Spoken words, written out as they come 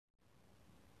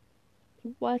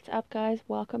What's up, guys?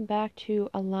 Welcome back to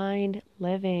Aligned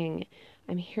Living.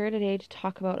 I'm here today to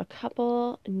talk about a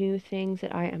couple new things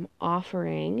that I am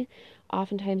offering.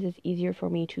 Oftentimes, it's easier for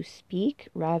me to speak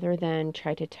rather than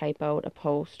try to type out a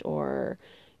post or,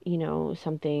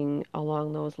 something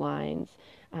along those lines.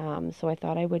 So I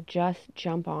thought I would just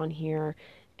jump on here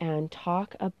and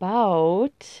talk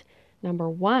about number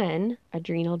one,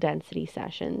 adrenal density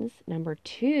sessions, number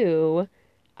two,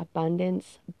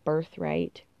 abundance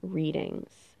birthright readings.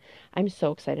 I'm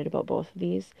so excited about both of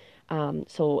these.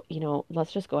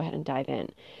 Let's just go ahead and dive in.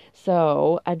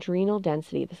 So, adrenal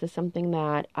density. This is something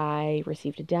that I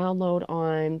received a download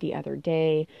on the other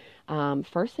day,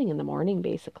 first thing in the morning,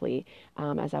 basically,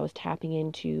 as I was tapping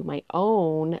into my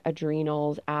own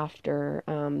adrenals after,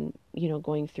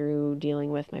 going through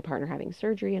dealing with my partner having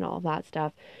surgery and all of that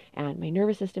stuff, and my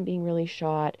nervous system being really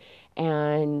shot.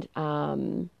 And,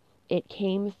 it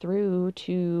came through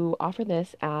to offer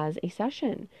this as a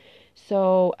session.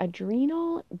 So,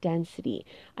 adrenal density.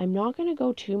 I'm not going to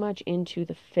go too much into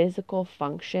the physical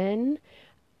function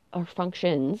or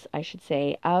functions, I should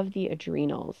say, of the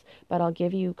adrenals, but I'll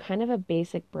give you kind of a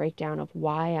basic breakdown of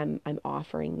why I'm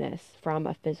offering this from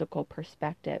a physical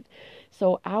perspective.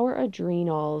 So our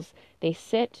adrenals, they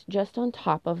sit just on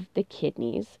top of the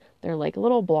kidneys. They're like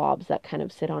little blobs that kind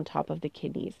of sit on top of the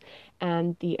kidneys.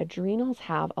 And the adrenals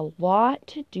have a lot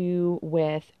to do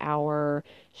with our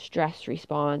stress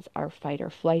response, our fight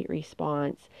or flight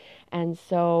response. And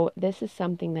so this is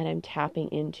something that I'm tapping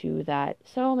into that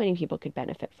so many people could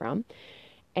benefit from.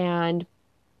 And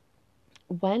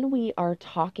when we are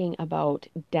talking about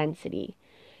density,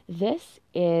 this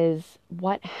is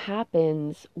what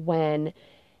happens when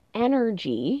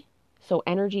energy, so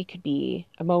energy could be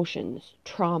emotions,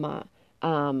 trauma,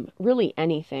 really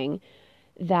anything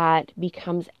that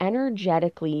becomes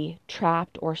energetically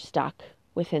trapped or stuck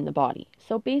within the body.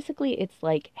 So basically, it's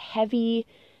like heavy,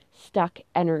 stuck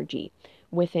energy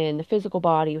within the physical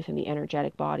body, within the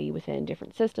energetic body, within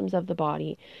different systems of the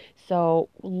body. So,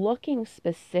 looking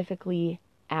specifically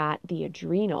at the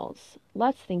adrenals,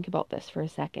 let's think about this for a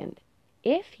second.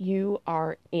 If you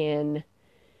are in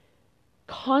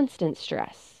constant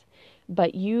stress,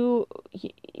 but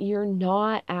you're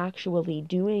not actually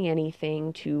doing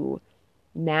anything to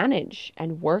manage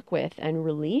and work with and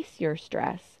release your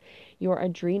stress, your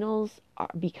adrenals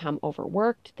become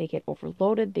overworked, they get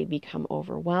overloaded, they become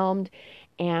overwhelmed,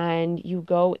 and you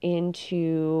go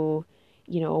into,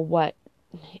 what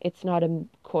it's not a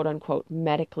quote unquote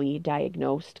medically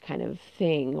diagnosed kind of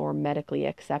thing or medically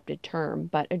accepted term,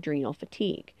 but adrenal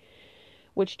fatigue,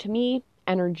 which to me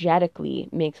energetically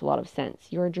makes a lot of sense.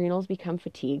 Your adrenals become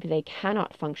fatigued, they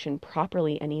cannot function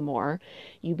properly anymore.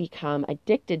 You become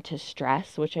addicted to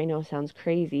stress, which I know sounds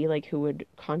crazy, like who would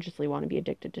consciously want to be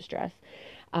addicted to stress?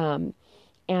 Um,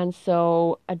 and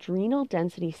so, adrenal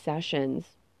density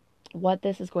sessions, what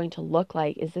this is going to look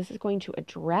like is this is going to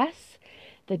address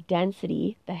the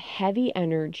density, the heavy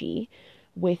energy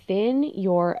within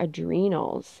your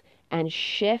adrenals and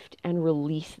shift and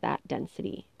release that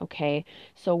density. Okay.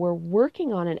 So we're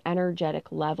working on an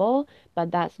energetic level,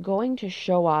 but that's going to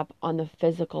show up on the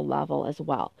physical level as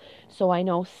well. So I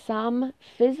know some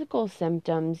physical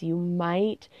symptoms you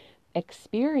might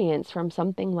experience from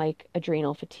something like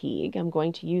adrenal fatigue. I'm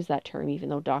going to use that term even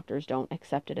though doctors don't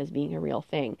accept it as being a real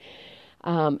thing.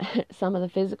 Um, some of the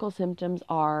physical symptoms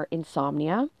are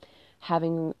insomnia,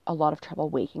 having a lot of trouble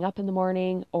waking up in the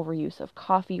morning, overuse of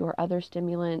coffee or other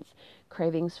stimulants,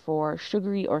 cravings for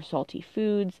sugary or salty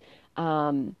foods,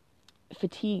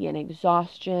 fatigue and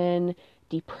exhaustion,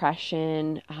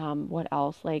 depression. What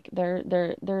else? Like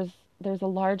there's a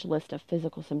large list of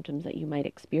physical symptoms that you might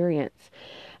experience,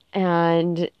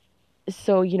 and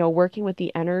so, working with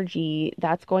the energy,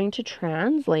 that's going to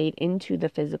translate into the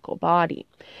physical body.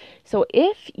 So,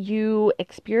 if you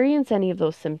experience any of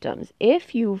those symptoms,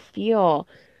 if you feel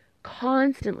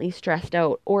constantly stressed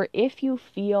out, or if you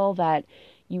feel that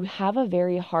you have a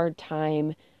very hard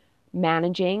time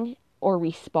managing or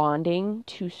responding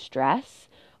to stress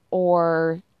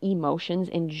or emotions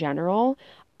in general,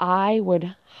 I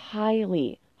would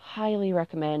highly, highly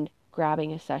recommend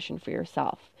grabbing a session for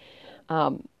yourself.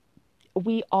 Um,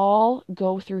 we all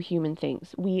go through human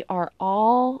things. We are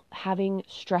all having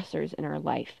stressors in our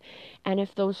life. And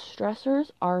if those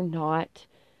stressors are not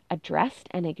addressed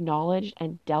and acknowledged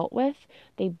and dealt with,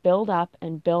 they build up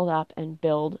and build up and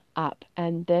build up.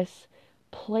 And this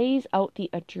plays out the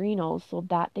adrenals so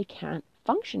that they can't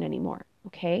function anymore.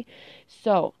 Okay.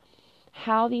 So,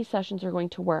 how these sessions are going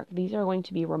to work. These are going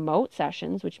to be remote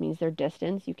sessions, which means they're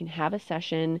distance. You can have a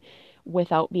session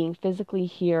without being physically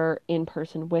here in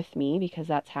person with me because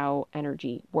that's how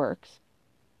energy works.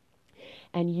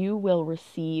 and you will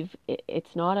receive,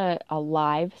 it's not a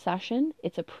live session,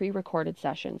 it's a pre-recorded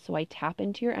session. So I tap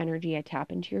into your energy, I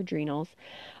tap into your adrenals,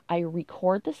 I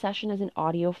record the session as an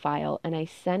audio file, and I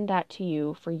send that to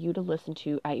you for you to listen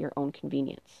to at your own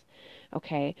convenience.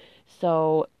 Okay,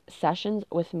 so sessions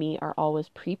with me are always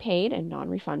prepaid and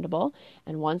non-refundable,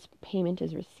 and once payment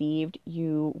is received,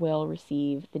 you will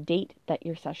receive the date that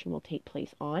your session will take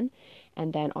place on,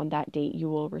 and then on that date you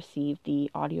will receive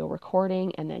the audio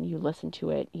recording, and then you listen to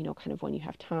it, kind of when you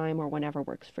have time or whenever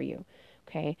works for you.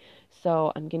 Okay,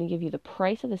 so I'm going to give you the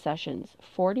price of the sessions,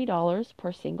 $40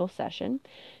 per single session.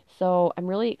 So I'm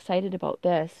really excited about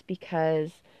this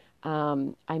because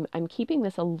I'm keeping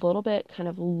this a little bit kind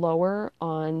of lower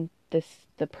on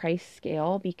the price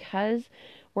scale because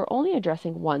we're only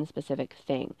addressing one specific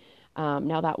thing.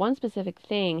 Now that one specific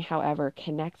thing, however,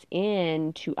 connects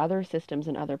in to other systems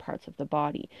in other parts of the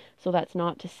body. So that's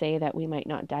not to say that we might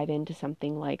not dive into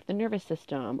something like the nervous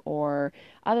system or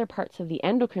other parts of the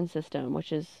endocrine system,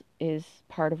 which is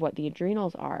part of what the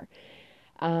adrenals are.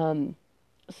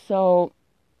 So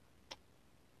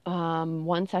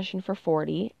one session for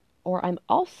 40, or I'm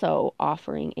also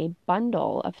offering a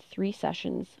bundle of 3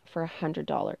 sessions for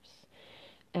 $100.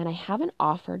 And I haven't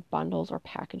offered bundles or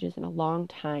packages in a long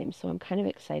time, so I'm kind of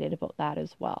excited about that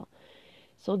as well.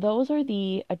 So those are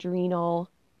the adrenal,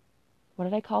 what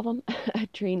did I call them?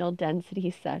 Adrenal density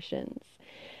sessions.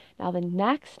 Now the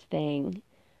next thing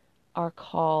are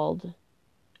called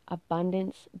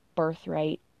abundance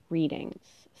birthright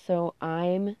readings. So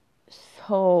I'm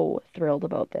so thrilled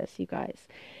about this, you guys.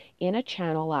 In a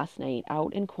channel last night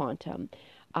out in Quantum,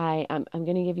 I'm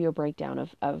going to give you a breakdown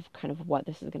of kind of what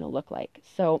this is going to look like.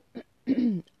 So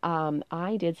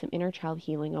I did some inner child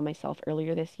healing on myself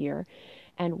earlier this year.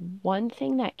 And one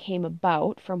thing that came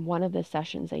about from one of the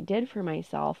sessions I did for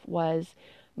myself was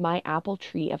my apple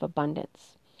tree of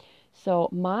abundance. So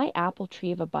my apple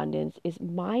tree of abundance is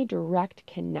my direct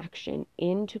connection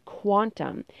into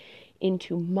quantum,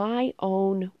 into my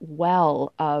own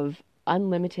well of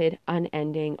unlimited,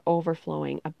 unending,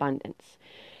 overflowing abundance.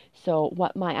 So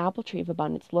what my apple tree of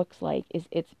abundance looks like is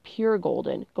it's pure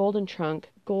golden trunk,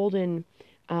 golden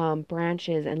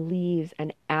branches and leaves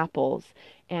and apples,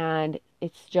 and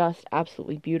it's just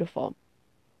absolutely beautiful.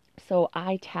 So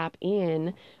I tap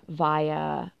in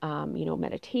via,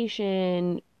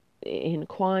 meditation, in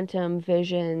quantum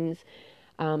visions.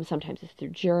 Sometimes it's through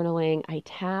journaling. I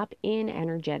tap in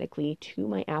energetically to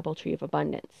my apple tree of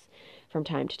abundance from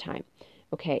time to time.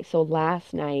 Okay, so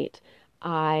last night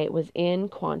I was in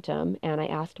quantum and I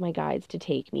asked my guides to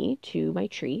take me to my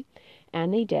tree,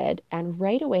 and they did. And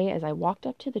right away, as I walked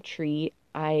up to the tree,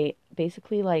 I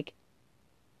basically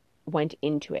went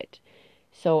into it.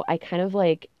 So I kind of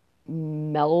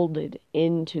melded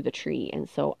into the tree, and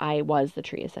so I was the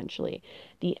tree essentially.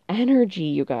 The energy,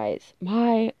 you guys,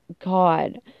 my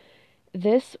God,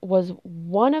 this was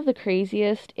one of the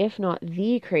craziest, if not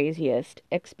the craziest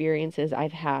experiences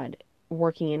I've had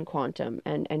working in quantum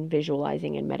and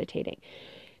visualizing and meditating.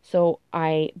 So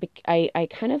I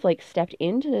kind of stepped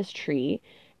into this tree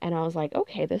and I was like,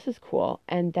 okay, this is cool.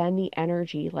 And then the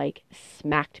energy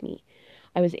smacked me.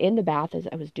 I was in the bath as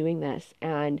I was doing this,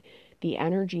 and the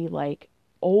energy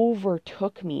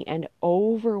overtook me and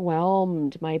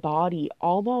overwhelmed my body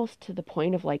almost to the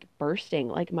point of bursting.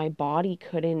 Like my body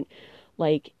couldn't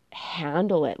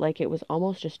handle it. Like it was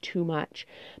almost just too much.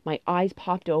 My eyes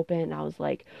popped open. I was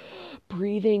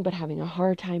breathing but having a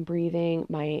hard time breathing.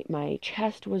 My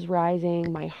chest was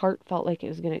rising. My heart felt like it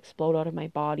was going to explode out of my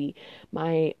body.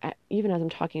 Even as I'm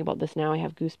talking about this now, I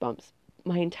have goosebumps.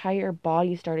 My entire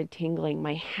body started tingling.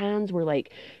 My hands were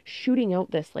shooting out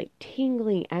this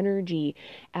tingling energy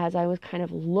as I was kind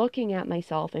of looking at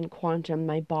myself in quantum.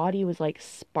 My body was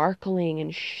sparkling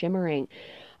and shimmering.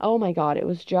 Oh my God, it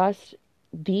was just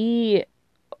the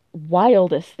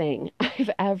wildest thing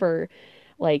I've ever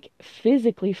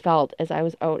physically felt as I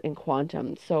was out in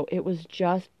quantum. So it was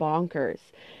just bonkers.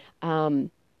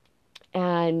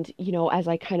 And, as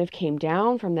I kind of came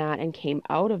down from that and came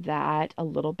out of that a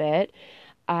little bit,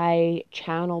 I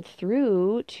channeled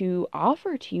through to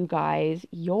offer to you guys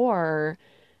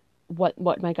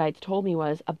what my guides told me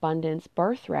was abundance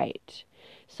birthright.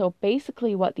 So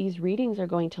basically what these readings are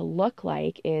going to look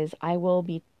like is I will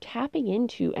be tapping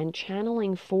into and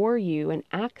channeling for you and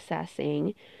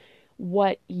accessing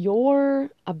what your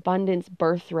abundance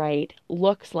birthright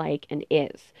looks like and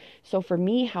is. So for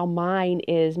me, how mine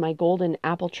is my golden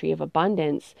apple tree of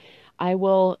abundance, I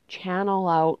will channel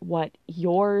out what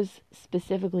yours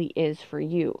specifically is for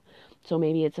you. So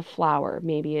maybe it's a flower,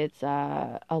 maybe it's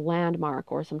a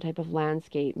landmark or some type of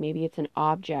landscape, maybe it's an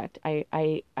object.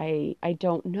 I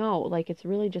don't know. Like, it's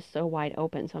really just so wide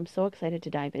open. So I'm so excited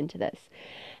to dive into this.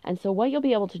 And so what you'll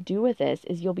be able to do with this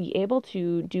is you'll be able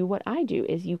to do what I do,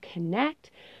 is you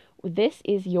connect. This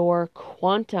is your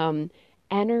quantum,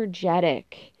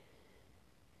 energetic,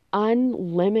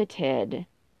 unlimited,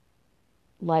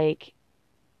 like,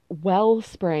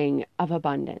 wellspring of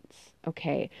abundance.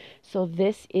 Okay, so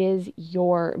this is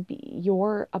your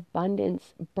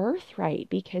abundance birthright,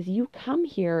 because you come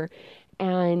here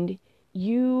and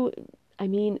you, I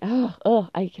mean,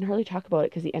 I can hardly talk about it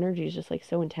because the energy is just like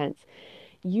so intense.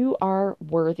 You are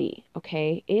worthy.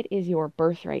 Okay, it is your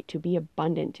birthright to be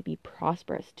abundant, to be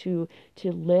prosperous, to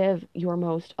live your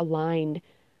most aligned,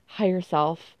 higher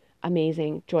self,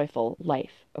 amazing, joyful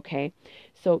life. Okay,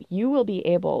 so you will be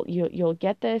able, you'll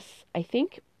get this, I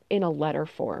think, in a letter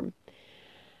form,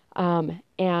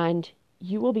 and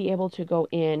you will be able to go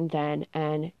in then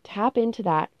and tap into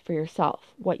that for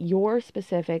yourself, what your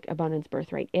specific abundance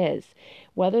birthright is,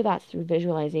 whether that's through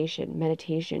visualization,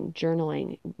 meditation,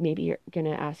 journaling. Maybe you're going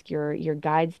to ask your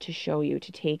guides to show you,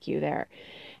 to take you there.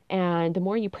 And the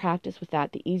more you practice with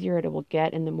that, the easier it will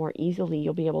get, and the more easily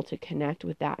you'll be able to connect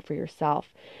with that for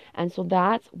yourself. And so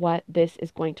that's what this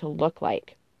is going to look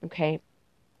like. Okay.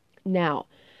 Now,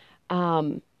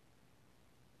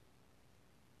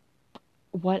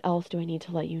 what else do I need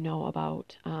to let you know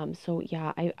about? So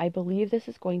yeah, I believe this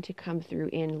is going to come through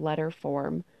in letter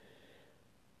form.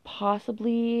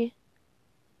 Possibly,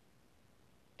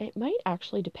 it might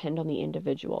actually depend on the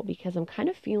individual, because I'm kind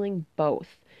of feeling both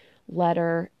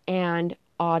letter and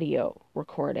audio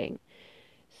recording.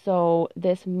 So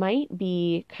this might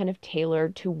be kind of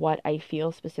tailored to what I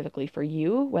feel specifically for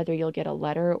you, whether you'll get a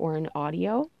letter or an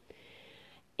audio.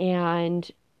 And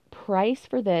price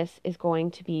for this is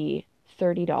going to be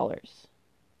 $30.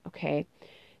 Okay.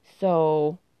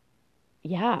 So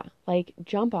yeah, like,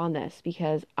 jump on this,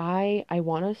 because I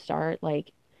want to start,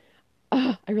 like,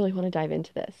 I really want to dive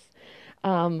into this.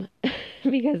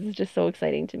 Because it's just so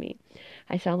exciting to me.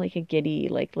 I sound like a giddy,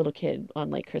 like, little kid on,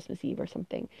 like, Christmas Eve or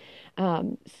something.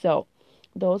 So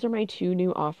those are my two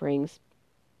new offerings.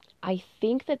 I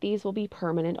think that these will be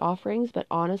permanent offerings, but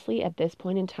honestly, at this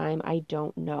point in time, I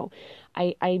don't know.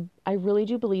 I really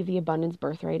do believe the abundance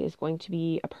birthright is going to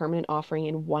be a permanent offering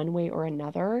in one way or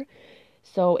another.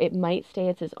 So it might stay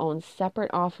as its own separate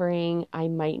offering. I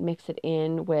might mix it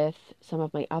in with some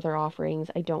of my other offerings.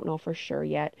 I don't know for sure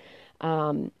yet.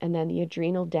 And then the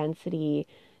adrenal density,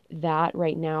 that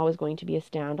right now is going to be a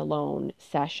standalone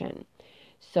session.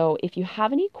 So if you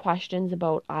have any questions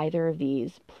about either of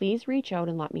these, please reach out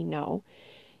and let me know.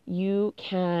 You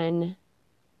can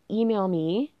email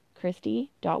me,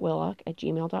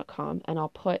 christy.willock@gmail.com, and I'll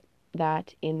put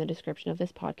that in the description of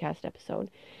this podcast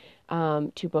episode.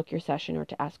 To book your session or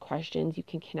to ask questions, you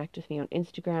can connect with me on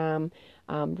Instagram,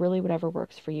 really whatever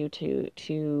works for you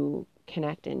to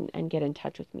connect and get in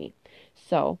touch with me.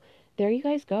 So there you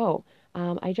guys go.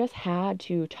 I just had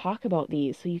to talk about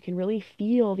these so you can really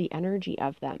feel the energy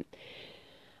of them.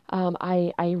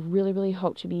 I really, really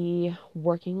hope to be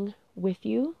working with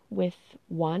you with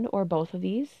one or both of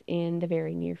these in the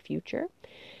very near future.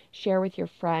 Share with your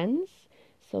friends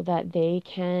so that they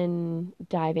can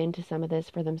dive into some of this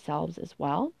for themselves as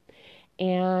well.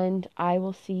 And I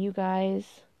will see you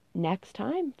guys next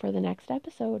time for the next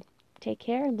episode. Take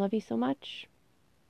care and love you so much.